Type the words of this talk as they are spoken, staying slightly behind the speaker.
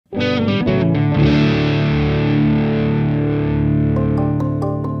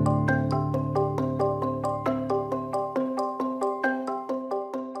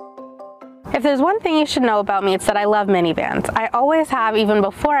there's one thing you should know about me, it's that I love minivans. I always have, even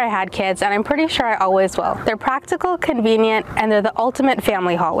before I had kids, and I'm pretty sure I always will. They're practical, convenient, and they're the ultimate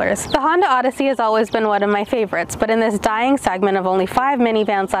family haulers. The Honda Odyssey has always been one of my favorites, but in this dying segment of only 5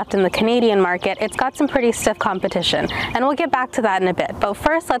 minivans left in the Canadian market, it's got some pretty stiff competition, and we'll get back to that in a bit. But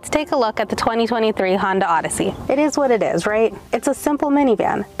first, let's take a look at the 2023 Honda Odyssey. It is what it is, right? It's a simple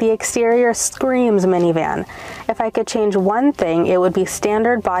minivan. The exterior screams minivan. If I could change one thing, it would be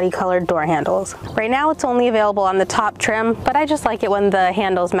standard body-colored door handles. Right now it's only available on the top trim, but I just like it when the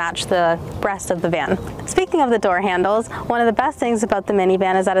handles match the rest of the van. Speaking of the door handles, one of the best things about the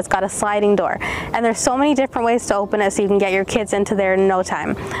minivan is that it's got a sliding door, and there's so many different ways to open it so you can get your kids into there in no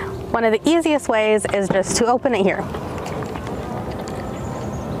time. One of the easiest ways is just to open it here.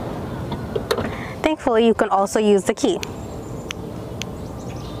 Thankfully, you can also use the key.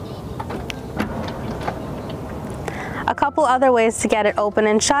 A couple other ways to get it open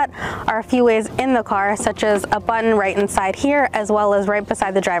and shut are a few ways in the car, such as a button right inside here, as well as right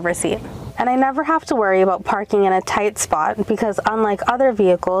beside the driver's seat. And I never have to worry about parking in a tight spot because unlike other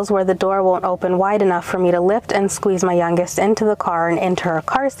vehicles where the door won't open wide enough for me to lift and squeeze my youngest into the car and into her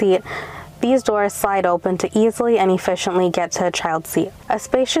car seat, these doors slide open to easily and efficiently get to a child's seat. A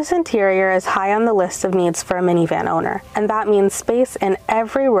spacious interior is high on the list of needs for a minivan owner, and that means space in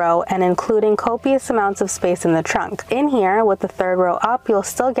every row and including copious amounts of space in the trunk. In here, with the third row up, you'll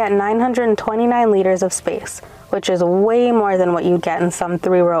still get 929 liters of space, which is way more than what you'd get in some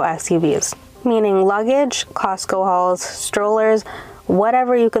 3-row SUVs. Meaning luggage, Costco hauls, strollers,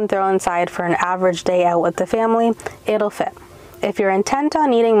 whatever you can throw inside for an average day out with the family, it'll fit. If you're intent on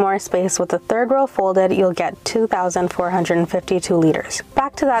needing more space with the third row folded, you'll get 2,452 liters.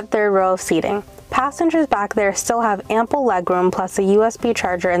 Back to that third row of seating. Passengers back there still have ample legroom plus a USB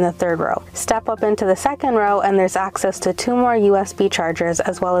charger in the third row. Step up into the second row and there's access to 2 more USB chargers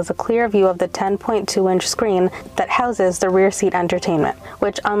as well as a clear view of the 10.2-inch screen that houses the rear seat entertainment,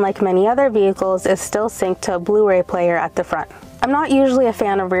 which unlike many other vehicles is still synced to a Blu-ray player at the front. I'm not usually a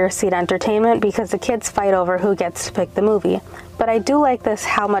fan of rear seat entertainment because the kids fight over who gets to pick the movie, but I do like this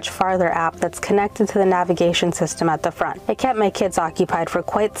How Much Farther app that's connected to the navigation system at the front. It kept my kids occupied for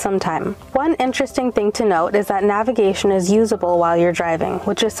quite some time. One interesting thing to note is that navigation is usable while you're driving,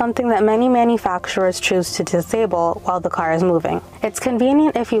 which is something that many manufacturers choose to disable while the car is moving. It's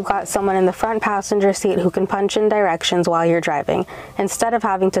convenient if you've got someone in the front passenger seat who can punch in directions while you're driving, instead of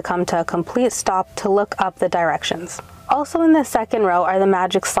having to come to a complete stop to look up the directions. Also in the second row are the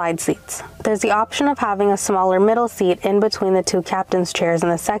magic slide seats. There's the option of having a smaller middle seat in between the 2 captain's chairs in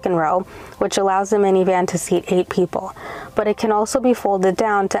the second row, which allows the minivan to seat 8 people. But it can also be folded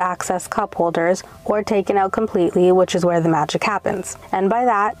down to access cup holders or taken out completely, which is where the magic happens. And by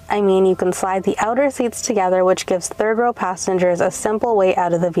that, I mean you can slide the outer seats together, which gives third row passengers a simple way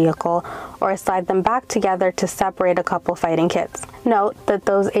out of the vehicle, or slide them back together to separate a couple fighting kids. Note that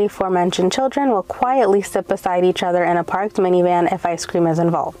those aforementioned children will quietly sit beside each other in a parked minivan if ice cream is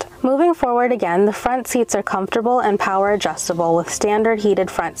involved. Moving forward again, the front seats are comfortable and power adjustable with standard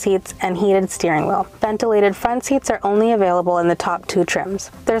heated front seats and heated steering wheel. Ventilated front seats are only available in the top 2 trims.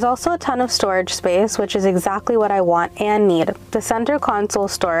 There's also a ton of storage space, which is exactly what I want and need. The center console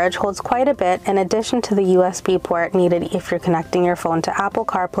storage holds quite a bit in addition to the USB port needed if you're connecting your phone to Apple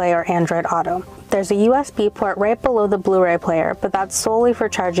CarPlay or Android Auto. There's a USB port right below the Blu-ray player, but that's solely for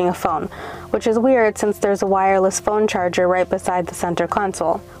charging a phone, which is weird since there's a wireless phone charger right beside the center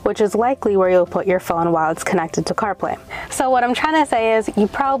console, which is likely where you'll put your phone while it's connected to CarPlay. So what I'm trying to say is you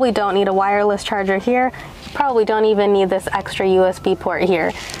probably don't need a wireless charger here, you probably don't even need this extra USB port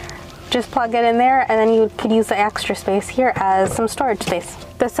here. Just plug it in there and then you could use the extra space here as some storage space.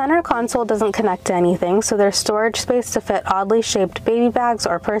 The center console doesn't connect to anything, so there's storage space to fit oddly shaped baby bags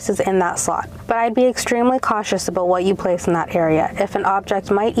or purses in that slot. But I'd be extremely cautious about what you place in that area. If an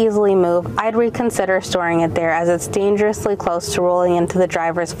object might easily move, I'd reconsider storing it there as it's dangerously close to rolling into the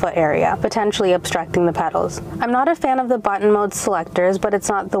driver's foot area, potentially obstructing the pedals. I'm not a fan of the button mode selectors, but it's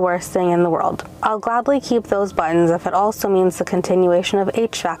not the worst thing in the world. I'll gladly keep those buttons if it also means the continuation of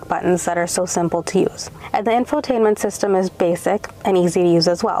HVAC buttons that are so simple to use. And the infotainment system is basic and easy to use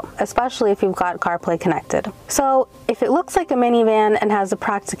as well, especially if you've got CarPlay connected. So if it looks like a minivan and has the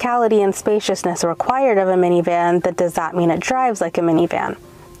practicality and spaciousness required of a minivan, then does that mean it drives like a minivan?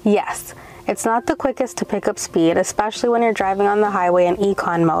 Yes. It's not the quickest to pick up speed, especially when you're driving on the highway in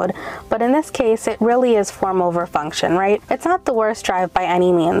econ mode, but in this case it really is form over function, right? It's not the worst drive by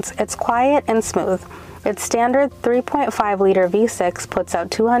any means. It's quiet and smooth. Its standard 3.5-liter V6 puts out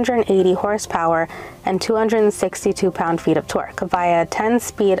 280 horsepower and 262 pound-feet of torque via a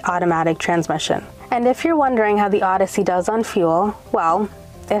 10-speed automatic transmission. And if you're wondering how the Odyssey does on fuel, well,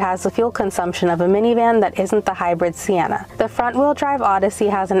 it has the fuel consumption of a minivan that isn't the hybrid Sienna. The front-wheel drive Odyssey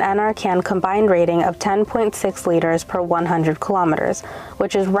has an NRCan combined rating of 10.6 liters per 100 kilometers,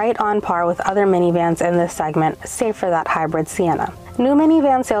 which is right on par with other minivans in this segment, save for that hybrid Sienna. New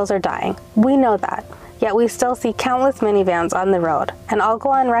minivan sales are dying. We know that. Yet we still see countless minivans on the road, and I'll go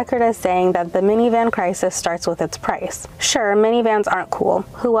on record as saying that the minivan crisis starts with its price. Sure, minivans aren't cool.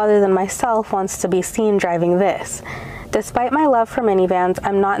 Who other than myself wants to be seen driving this? Despite my love for minivans,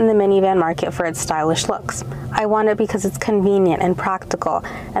 I'm not in the minivan market for its stylish looks. I want it because it's convenient and practical,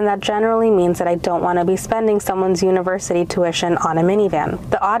 and that generally means that I don't want to be spending someone's university tuition on a minivan.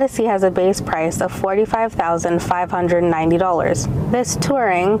 The Odyssey has a base price of $45,590. This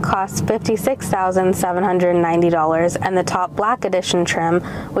Touring costs $56,790, and the top black edition trim,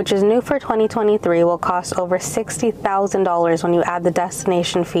 which is new for 2023, will cost over $60,000 when you add the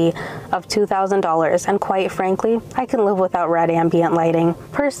destination fee of $2,000, and quite frankly, I can live without red ambient lighting.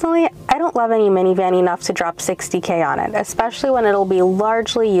 Personally, I don't love any minivan enough to drop $60K on it, especially when it'll be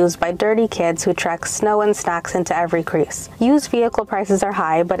largely used by dirty kids who trek snow and snacks into every crease. Used vehicle prices are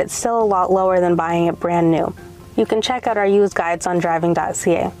high, but it's still a lot lower than buying it brand new. You can check out our used guides on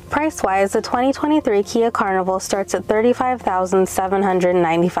Driving.ca. Price-wise, the 2023 Kia Carnival starts at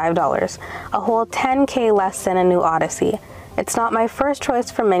 $35,795, a whole $10K less than a new Odyssey. It's not my first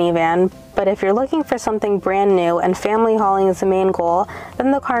choice for minivan, but if you're looking for something brand new and family hauling is the main goal,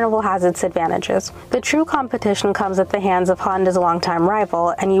 then the Carnival has its advantages. The true competition comes at the hands of Honda's longtime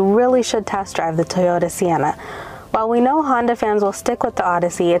rival, and you really should test drive the Toyota Sienna. While we know Honda fans will stick with the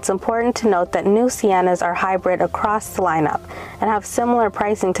Odyssey, it's important to note that new Siennas are hybrid across the lineup and have similar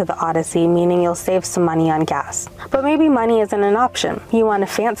pricing to the Odyssey, meaning you'll save some money on gas. But maybe money isn't an option. You want a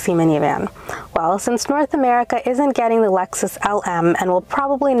fancy minivan. Well, since North America isn't getting the Lexus LM and will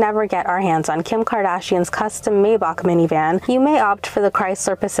probably never get our hands on Kim Kardashian's custom Maybach minivan, you may opt for the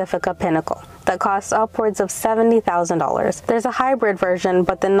Chrysler Pacifica Pinnacle that costs upwards of $70,000. There's a hybrid version,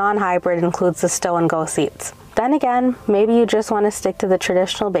 but the non-hybrid includes the stow-and-go seats. Then again, maybe you just want to stick to the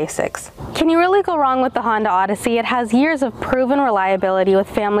traditional basics. Can you really go wrong with the Honda Odyssey? It has years of proven reliability with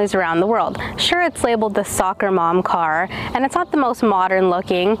families around the world. Sure, it's labeled the soccer mom car, and it's not the most modern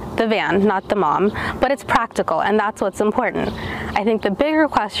looking, the van, not the mom, but it's practical, and that's what's important. I think the bigger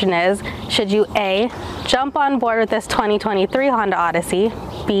question is, should you A, jump on board with this 2023 Honda Odyssey,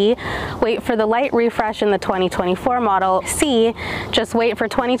 B, wait for the light refresh in the 2024 model, C, just wait for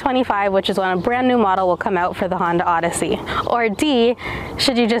 2025, which is when a brand new model will come out for the Honda Odyssey, or D,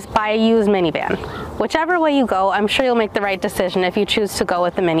 should you just buy a used minivan? Whichever way you go, I'm sure you'll make the right decision if you choose to go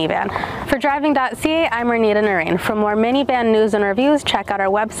with the minivan. For Driving.ca, I'm Renita Narain. For more minivan news and reviews, check out our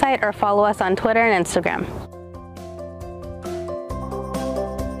website or follow us on Twitter and Instagram.